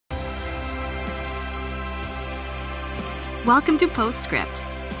Welcome to Postscript.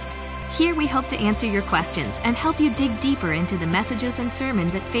 Here we hope to answer your questions and help you dig deeper into the messages and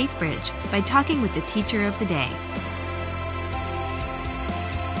sermons at Faithbridge by talking with the teacher of the day.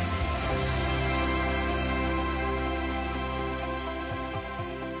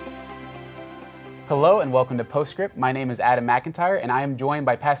 Hello and welcome to Postscript. My name is Adam McIntire and I am joined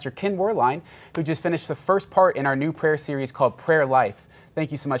by Pastor Ken Werlein, who just finished the first part in our new prayer series called Prayer Life. Thank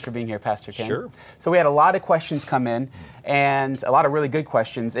you so much for being here, Pastor Ken. Sure. So we had a lot of questions come in, and a lot of really good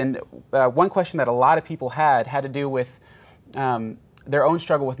questions. And one question that a lot of people had to do with their own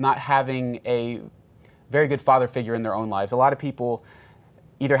struggle with not having a very good father figure in their own lives. A lot of people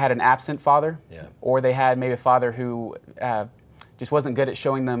either had an absent father, or they had maybe a father who just wasn't good at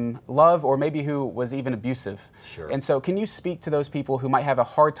showing them love, or maybe who was even abusive. Sure. And so can you speak to those people who might have a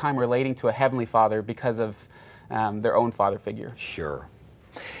hard time relating to a heavenly father because of their own father figure? Sure.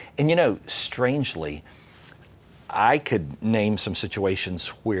 And you know, strangely, I could name some situations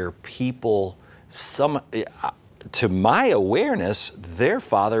where people, to my awareness, their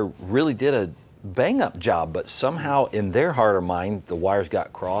father really did a bang-up job, but somehow in their heart or mind, the wires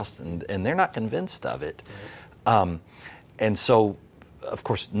got crossed and they're not convinced of it. Right. And so, of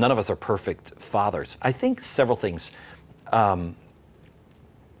course, none of us are perfect fathers. I think several things.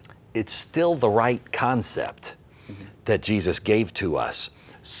 It's still the right concept that Jesus gave to us.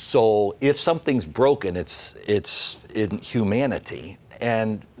 So if something's broken, it's in humanity.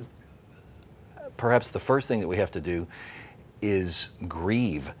 And perhaps the first thing that we have to do is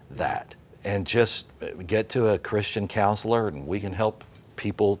grieve that and just get to a Christian counselor, and we can help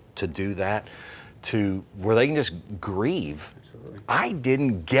people to do that, to where they can just grieve. Absolutely. I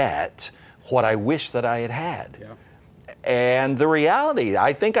didn't get what I wish that I had had. Yeah. And the reality,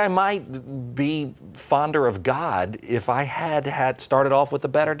 I think I might be fonder of God if I had started off with a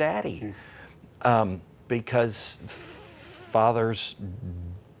better daddy. Because fathers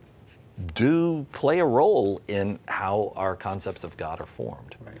do play a role in how our concepts of God are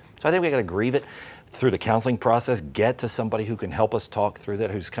formed. Right. So I think we got to grieve it through the counseling process, get to somebody who can help us talk through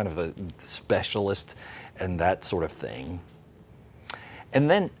that, who's kind of a specialist and that sort of thing. And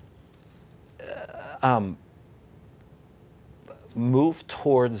then move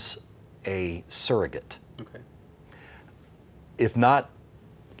towards a surrogate. Okay. If not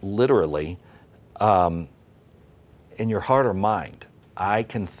literally, in your heart or mind, I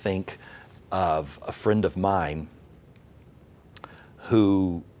can think of a friend of mine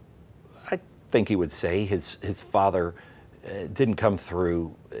who I think he would say his father didn't come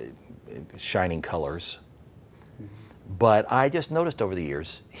through shining colors. But I just noticed over the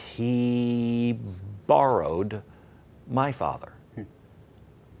years, he borrowed my father,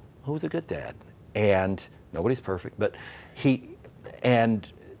 who was a good dad. And nobody's perfect, but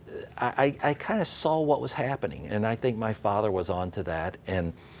I kind of saw what was happening, and I think my father was onto that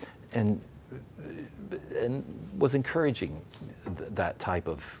and was encouraging that type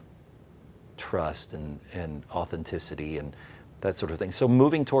of trust and authenticity and that sort of thing. So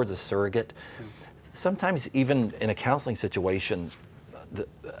moving towards a surrogate, sometimes even in a counseling situation,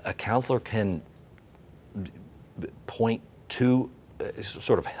 a counselor can point to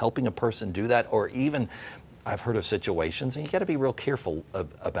sort of helping a person do that, or even I've heard of situations, and you got to be real careful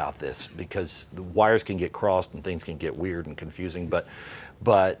about this because the wires can get crossed and things can get weird and confusing,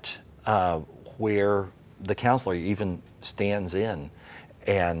 but where the counselor even stands in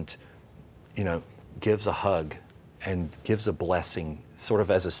and, you know, gives a hug and gives a blessing sort of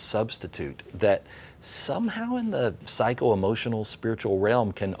as a substitute that somehow in the psycho-emotional spiritual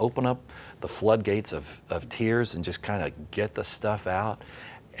realm can open up the floodgates of tears and just kind of get the stuff out,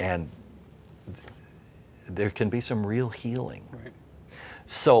 and there can be some real healing. Right.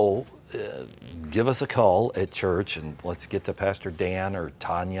 So give us a call at church and let's get to Pastor Dan or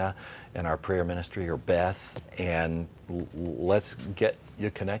Tanya in our prayer ministry, or Beth, and let's get you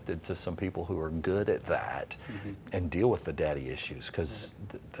connected to some people who are good at that and deal with the daddy issues, because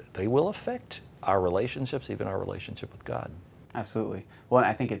they will affect our relationships, even our relationship with God. Absolutely. Well, and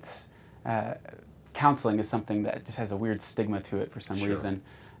I think it's counseling is something that just has a weird stigma to it for some reason.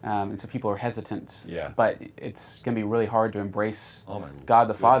 And so people are hesitant. Yeah. But it's going to be really hard to embrace God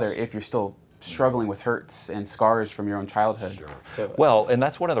the Father if you're still struggling with hurts and scars from your own childhood. Sure. So, well, and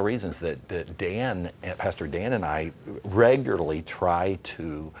that's one of the reasons that Pastor Dan and I regularly try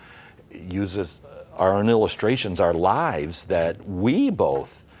to use as our own illustrations, our lives, that we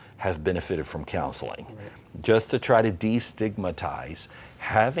both have benefited from counseling, just to try to destigmatize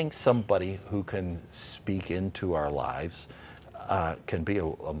having somebody who can speak into our lives can be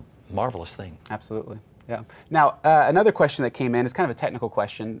a marvelous thing. Absolutely. Yeah. Now, another question that came in is kind of a technical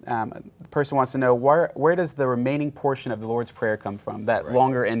question. The person wants to know, where does the remaining portion of the Lord's Prayer come from, that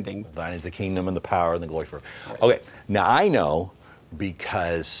longer ending? Thine is the kingdom and the power and the glory forever. Okay, now I know,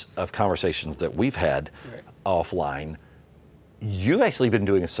 because of conversations that we've had offline, you've actually been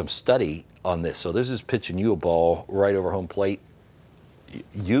doing some study on this. So this is pitching you a ball right over home plate.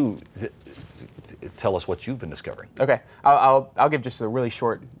 You tell us what you've been discovering. Okay, I'll give just a really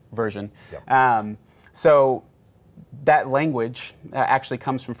short version. Yep. So that language actually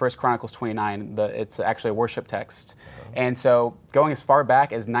comes from 1 Chronicles 29. It's actually a worship text. And so going as far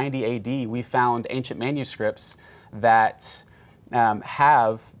back as 90 AD, we found ancient manuscripts that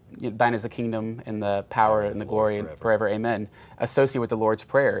have thine is the kingdom and the power and the glory and forever, amen, associated with the Lord's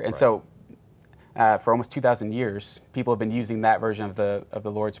Prayer. And so for almost 2,000 years, people have been using that version of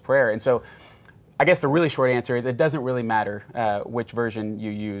the Lord's Prayer. And so I guess the really short answer is it doesn't really matter which version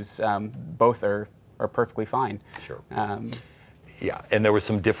you use. Both are perfectly fine. Sure. Yeah, and there were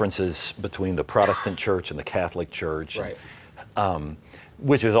some differences between the Protestant church and the Catholic church,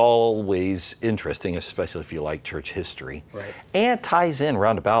 which is always interesting, especially if you like church history, and ties in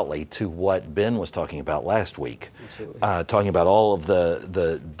roundaboutly to what Ben was talking about last week, talking about all of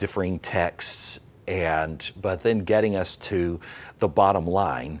the differing texts, but then getting us to the bottom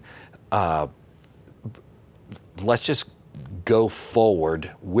line. Let's just go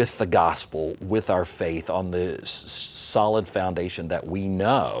forward with the gospel, with our faith on the solid foundation that we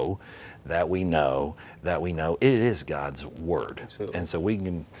know it is God's word. Absolutely. And so we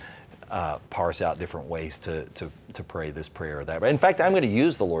can parse out different ways to pray this prayer or that. In fact, I'm going to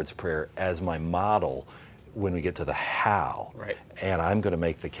use the Lord's Prayer as my model when we get to the how. And I'm going to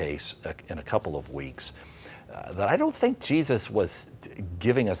make the case in a couple of weeks that I don't think Jesus was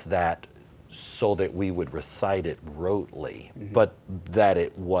giving us that so that we would recite it rotely, but that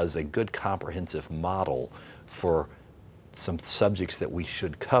it was a good comprehensive model for some subjects that we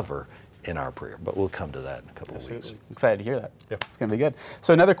should cover in our prayer. But we'll come to that in a couple of weeks. Excited to hear that. Yep. It's going to be good.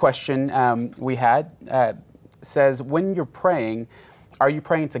 So another question we had says, when you're praying, are you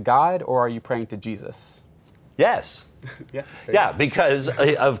praying to God or are you praying to Jesus? Yes. Yeah, because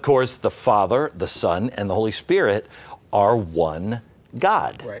of course the Father, the Son, and the Holy Spirit are one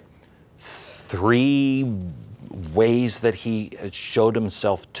God. Three ways that He showed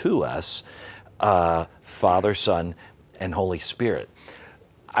Himself to us, Father, Son, and Holy Spirit.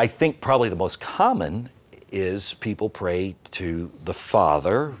 I think probably the most common is people pray to the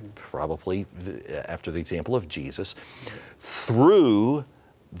Father, probably after the example of Jesus, through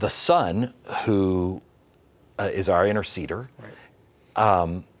the Son, who is our interceder,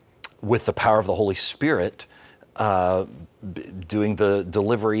 with the power of the Holy Spirit, doing the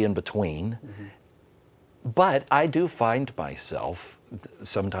delivery in between. But I do find myself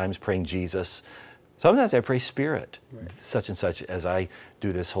sometimes praying Jesus. Sometimes I pray Spirit, such and such, as I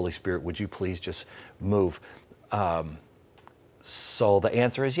do this. Holy Spirit, would you please just move? So the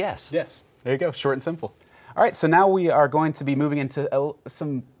answer is yes. Yes. There you go, short and simple. All right, so now we are going to be moving into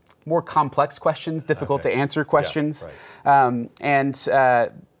some more complex questions, difficult to answer questions.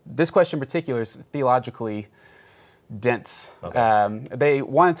 This question in particular is theologically dense. They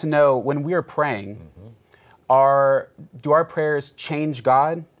wanted to know, when we are praying, do our prayers change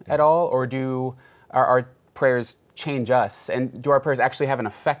God at all, or do our prayers change us? And do our prayers actually have an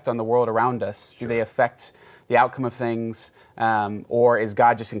effect on the world around us? Do they affect the outcome of things, or is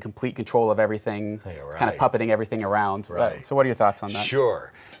God just in complete control of everything, kind of puppeting everything around? So what are your thoughts on that?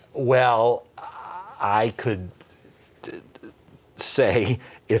 Sure. Well, I could say,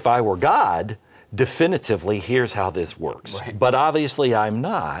 if I were God, definitively, here's how this works. But obviously I'm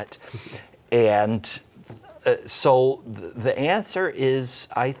not. And so the answer is,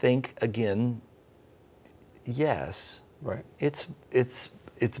 I think, again, yes. It's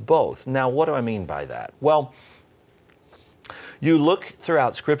both. Now, what do I mean by that? Well, you look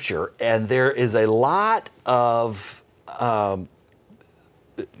throughout Scripture, and there is a lot of,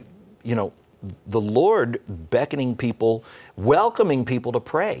 the Lord beckoning people, welcoming people to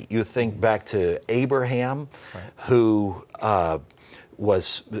pray. You think back to Abraham, who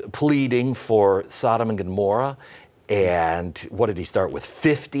was pleading for Sodom and Gomorrah. And what did he start with?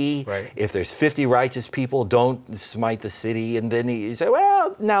 50? If there's 50 righteous people, don't smite the city. And then he said,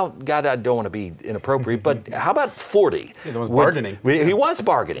 well, now, God, I don't want to be inappropriate, but how about 40? He was bargaining. He was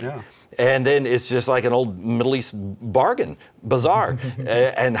bargaining. And then it's just like an old Middle East bargain, bazaar.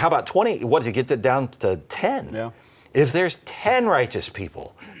 And how about 20? What, to get it down to 10? If there's 10 righteous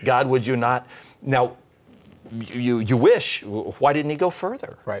people, God, would you not? Now, you wish, why didn't he go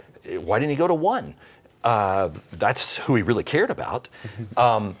further? Why didn't he go to 1? That's who he really cared about.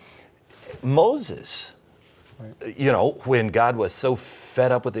 Moses You know, when God was so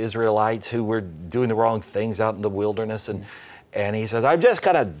fed up with the Israelites who were doing the wrong things out in the wilderness, and he says, I'm just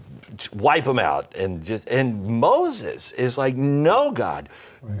gonna wipe them out, and Moses is like, no, God,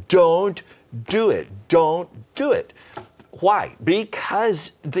 don't do it, don't do it. Why?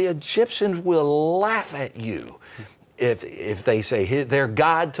 Because the Egyptians will laugh at you if they say their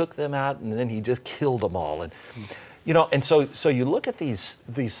God took them out and then he just killed them all. And you know, and so you look at these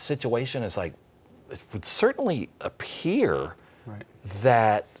situations, it's like, it would certainly appear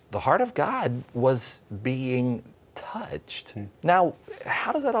that the heart of God was being touched. Now,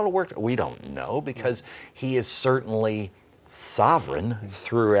 how does that all work? We don't know, because he is certainly sovereign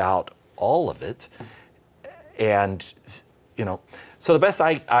throughout all of it. And, you know, so the best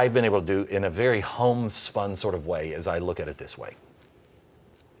I've been able to do in a very homespun sort of way is I look at it this way.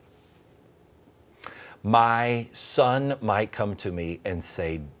 My son might come to me and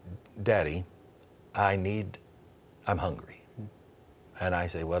say, Daddy, I'm hungry. And I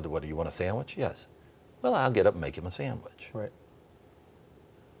say, well, what, do you want a sandwich? Yes. Well, I'll get up and make him a sandwich. Right.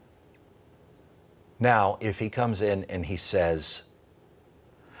 Now, if he comes in and he says,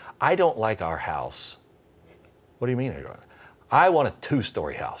 I don't like our house. What do you mean? I want a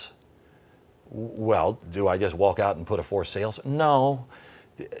 2-story house. Well, do I just walk out and put a for sale? No.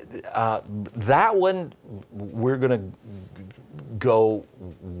 That one, we're going to go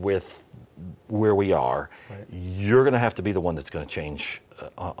with where we are. Right. You're going to have to be the one that's going to change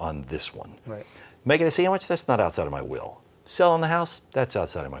on this one. Right. Making a sandwich, that's not outside of my will. Selling the house, that's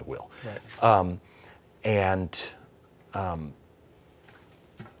outside of my will. Right.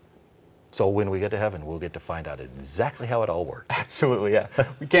 So when we get to heaven, we'll get to find out exactly how it all works. Absolutely, yeah.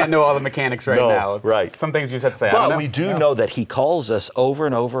 We can't know all the mechanics now. Right. Some things you just have to say, but we do know that he calls us over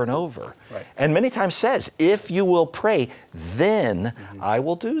and over and over. Right. And many times says, if you will pray, then I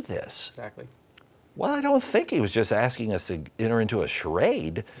will do this. Exactly. Well, I don't think he was just asking us to enter into a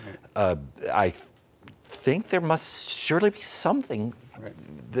charade. Right. I think there must surely be something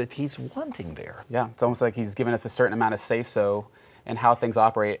that he's wanting there. Yeah, it's almost like he's given us a certain amount of say-so and how things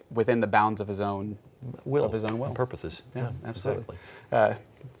operate within the bounds of his own will, and purposes. Yeah, absolutely. Exactly.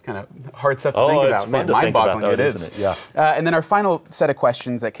 It's kind of hard stuff to think about. It's fun to think about, though, isn't it? Yeah. And then our final set of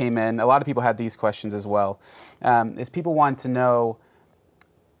questions that came in, a lot of people had these questions as well, is people want to know,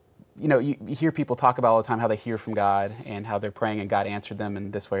 you know, you hear people talk about all the time how they hear from God and how they're praying and God answered them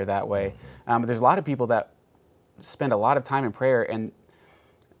in this way or that way. But there's a lot of people that spend a lot of time in prayer and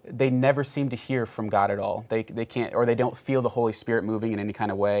they never seem to hear from God at all. They can't, or they don't feel the Holy Spirit moving in any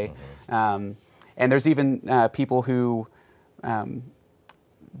kind of way. And there's even people who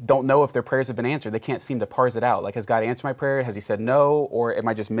don't know if their prayers have been answered. They can't seem to parse it out. Like, has God answered my prayer? Has he said no? Or am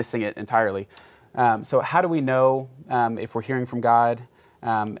I just missing it entirely? So how do we know if we're hearing from God?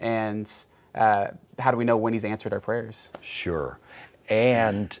 And how do we know when he's answered our prayers? Sure.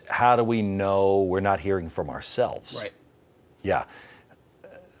 And how do we know we're not hearing from ourselves? Right. Yeah.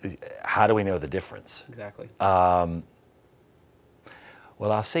 How do we know the difference? Exactly. Well,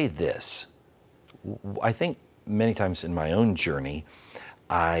 I'll say this. I think many times in my own journey,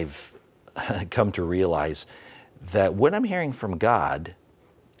 I've come to realize that when I'm hearing from God,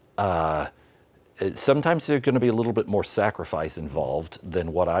 sometimes there's going to be a little bit more sacrifice involved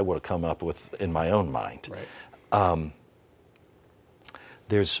than what I would have come up with in my own mind. Right.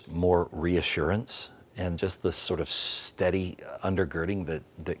 There's more reassurance and just this sort of steady undergirding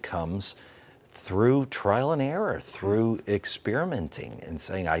that comes through trial and error, through experimenting and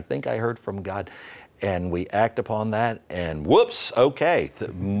saying, I think I heard from God, and we act upon that, and whoops, okay,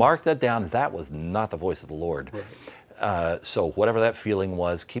 mark that down. That was not the voice of the Lord. Right. So whatever that feeling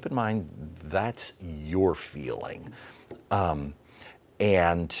was, keep in mind that's your feeling. And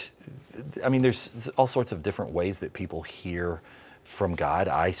I mean, there's all sorts of different ways that people hear from God.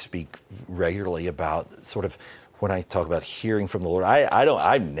 I speak regularly about sort of when I talk about hearing from the Lord.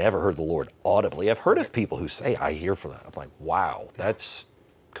 I've never heard the Lord audibly. I've heard of people who say, I hear from that. I'm like, wow, that's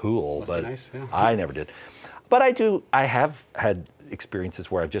cool, must but be nice, yeah. I never did. But I have had experiences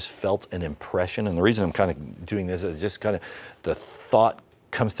where I've just felt an impression, and the reason I'm kind of doing this is just kind of the thought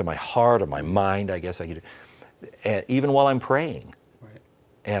comes to my heart or my mind, I guess I could, and even while I'm praying. Right.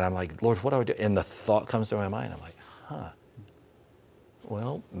 And I'm like, Lord, what do I do? And the thought comes to my mind. I'm like,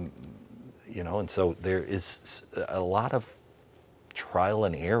 well, you know, and so there is a lot of trial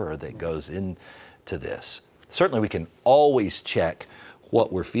and error that goes into this. Certainly we can always check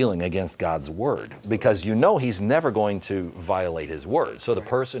what we're feeling against God's word, because you know he's never going to violate his word. So the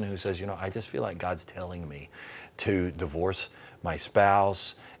person who says, you know, I just feel like God's telling me to divorce my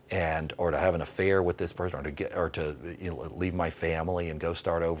spouse or to have an affair with this person, or to you know, leave my family and go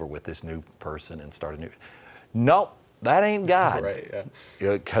start over with this new person and start a new. nope, that ain't God. Right,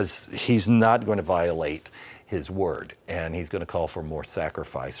 yeah. Because he's not going to violate his word, and he's going to call for more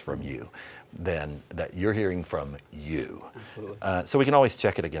sacrifice from you than that you're hearing from you. Absolutely. So we can always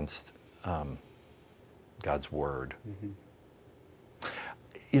check it against God's word.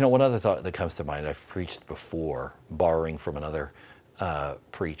 You know, one other thought that comes to mind, I've preached before, borrowing from another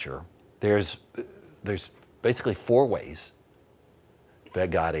preacher. There's basically 4 ways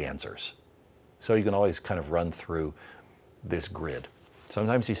that God answers. So you can always kind of run through this grid.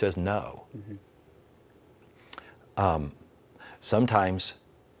 Sometimes he says no. Sometimes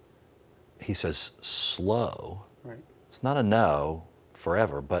he says slow. Right. It's not a no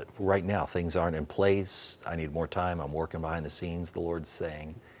forever, but right now things aren't in place. I need more time. I'm working behind the scenes, the Lord's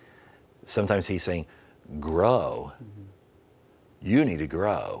saying. Sometimes he's saying, grow. You need to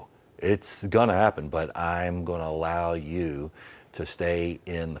grow. It's going to happen, but I'm going to allow you to stay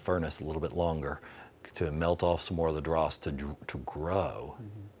in the furnace a little bit longer, to melt off some more of the dross, to grow.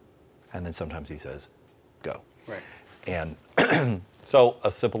 And then sometimes he says, go. Right. And so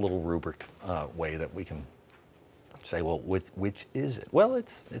a simple little rubric way that we can say, well, which is it? Well,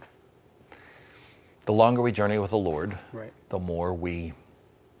 it's the longer we journey with the Lord, Right. the more we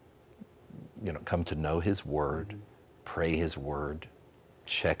come to know his word, pray his word,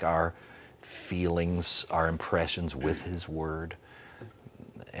 check our feelings, our impressions with his word,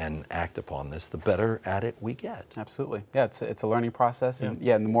 and act upon this, the better at it we get. Absolutely. Yeah, it's a learning process. And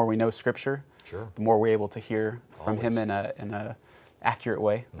and the more we know Scripture, the more we're able to hear from him in a accurate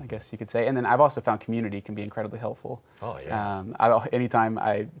way, I guess you could say. And then I've also found community can be incredibly helpful. Oh, yeah. Anytime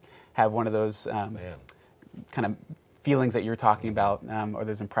I have one of those kind of feelings that you're talking about, or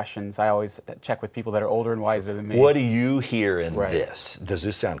those impressions, I always check with people that are older and wiser than me. What do you hear in Right. this? Does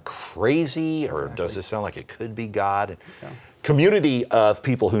this sound crazy, or Exactly. does this sound like it could be God? Yeah. Community of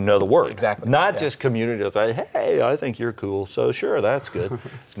people who know the word. Exactly. Not Yeah. just community that's like, hey, I think you're cool, so sure, that's good.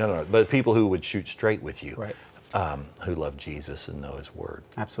 No, but people who would shoot straight with you, Right. Who love Jesus and know his word.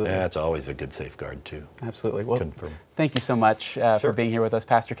 Absolutely. That's always a good safeguard, too. Absolutely. Well, Confirm. thank you so much for being here with us,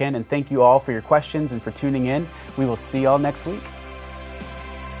 Pastor Ken, and thank you all for your questions and for tuning in. We will see y'all next week.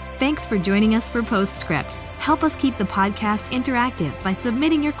 Thanks for joining us for Postscript. Help us keep the podcast interactive by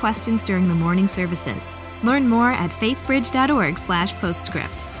submitting your questions during the morning services. Learn more at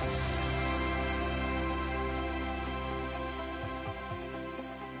faithbridge.org/postscript.